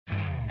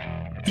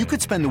You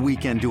could spend the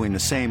weekend doing the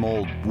same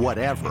old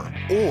whatever,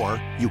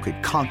 or you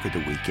could conquer the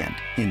weekend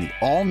in the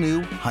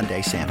all-new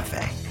Hyundai Santa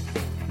Fe.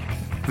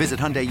 Visit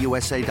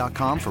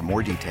HyundaiUSA.com for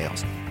more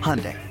details.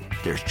 Hyundai,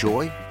 there's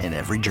joy in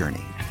every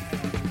journey.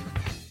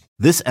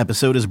 This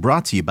episode is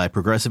brought to you by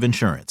Progressive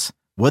Insurance.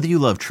 Whether you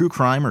love true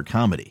crime or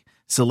comedy,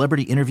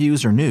 celebrity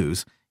interviews or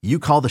news, you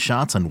call the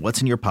shots on what's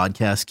in your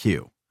podcast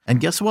queue. And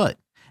guess what?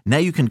 Now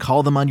you can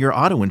call them on your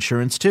auto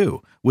insurance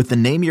too with the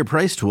Name Your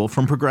Price tool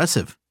from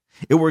Progressive.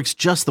 It works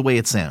just the way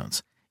it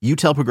sounds. You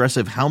tell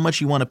Progressive how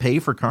much you want to pay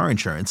for car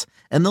insurance,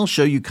 and they'll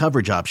show you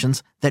coverage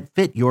options that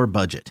fit your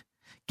budget.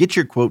 Get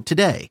your quote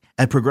today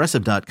at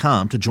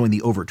Progressive.com to join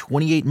the over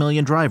 28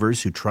 million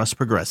drivers who trust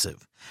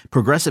Progressive.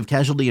 Progressive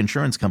Casualty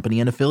Insurance Company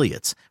and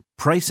Affiliates.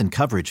 Price and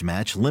coverage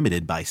match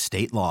limited by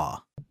state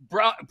law.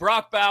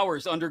 Brock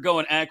Bowers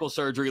undergoing ankle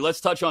surgery.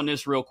 Let's touch on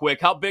this real quick.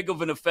 How big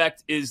of an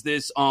effect is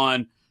this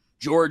on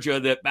Georgia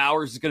that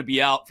Bowers is going to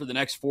be out for the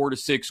next 4 to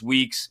 6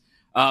 weeks?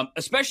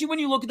 Especially when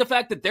you look at the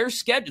fact that their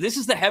schedule, this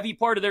is the heavy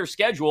part of their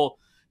schedule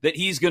that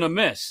he's going to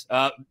miss.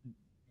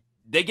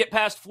 They get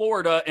past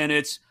Florida, and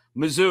it's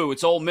Mizzou,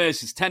 it's Ole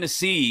Miss, it's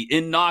Tennessee,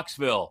 in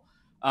Knoxville.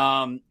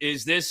 Could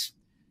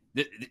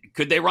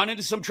they run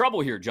into some trouble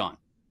here, John?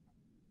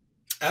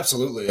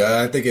 Absolutely.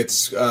 I think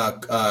it's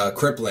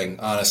crippling,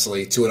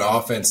 honestly, to an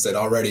offense that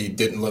already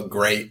didn't look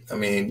great. I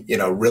mean,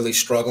 really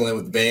struggling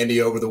with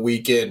Vandy over the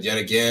weekend, yet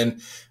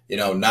again,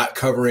 not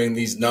covering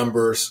these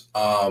numbers.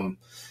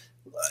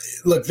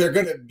 Look, they're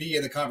going to be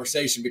in the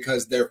conversation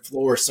because their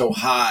floor is so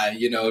high.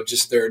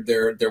 Just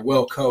they're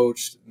well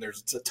coached. And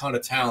there's a ton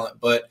of talent,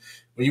 but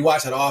when you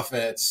watch that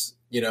offense,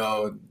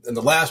 and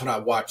the last one I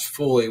watched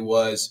fully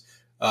was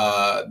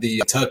the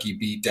Kentucky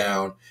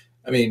beatdown.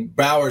 I mean,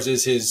 Bowers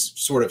is his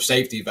sort of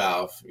safety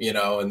valve,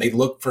 and they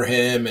look for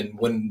him. And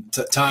when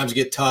times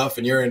get tough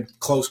and you're in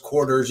close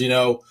quarters,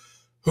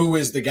 who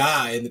is the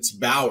guy? And it's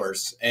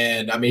Bowers.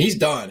 And I mean, he's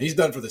done. He's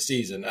done for the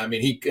season. I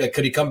mean,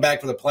 could he come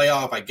back for the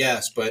playoff? I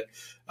guess, but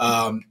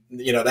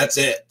that's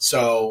it.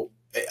 So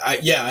I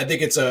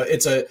think it's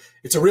a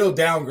real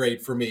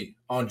downgrade for me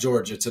on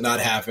Georgia to not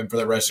have him for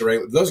the rest of the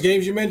regular. Those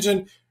games you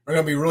mentioned are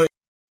going to be really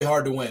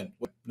hard to win.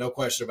 No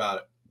question about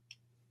it.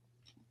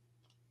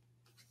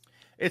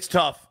 It's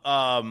tough.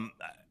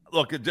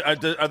 Look,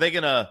 are they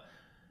gonna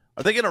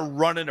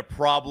run into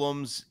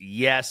problems?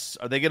 Yes.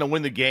 Are they gonna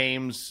win the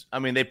games? I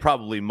mean, they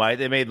probably might.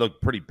 They may look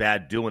pretty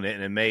bad doing it,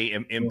 and it may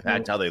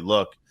impact how they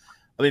look.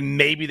 I mean,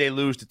 maybe they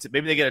lose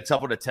maybe they get a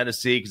tough one to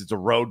Tennessee because it's a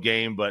road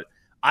game, but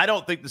I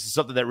don't think this is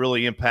something that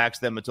really impacts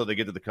them until they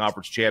get to the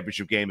conference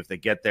championship game if they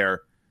get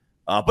there.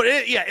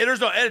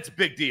 It's a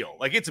big deal.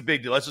 Like, it's a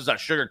big deal. Let's just not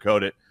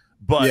sugarcoat it.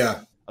 But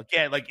yeah.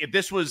 Again, like, if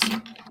this was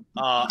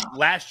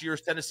last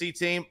year's Tennessee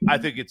team, I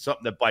think it's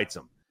something that bites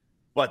them.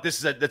 But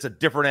that's a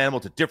different animal.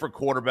 It's a different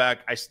quarterback.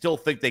 I still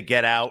think they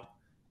get out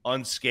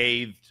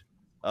unscathed.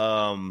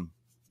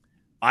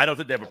 I don't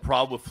think they have a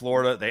problem with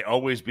Florida. They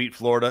always beat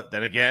Florida.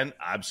 Then again,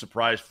 I'm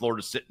surprised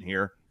Florida's sitting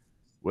here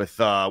with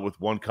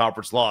one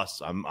conference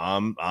loss.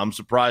 I'm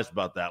surprised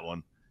about that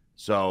one.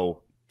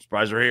 So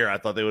surprised they're here. I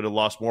thought they would have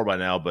lost more by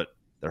now, but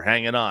they're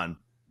hanging on.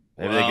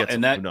 Maybe they get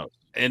some. Who knows?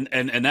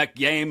 And that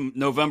game,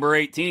 November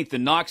 18th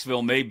in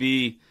Knoxville, may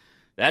be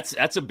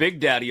that's a big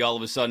daddy all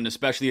of a sudden,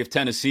 especially if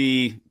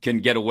Tennessee can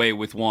get away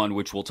with one,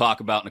 which we'll talk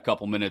about in a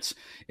couple minutes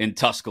in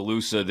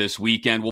Tuscaloosa this weekend.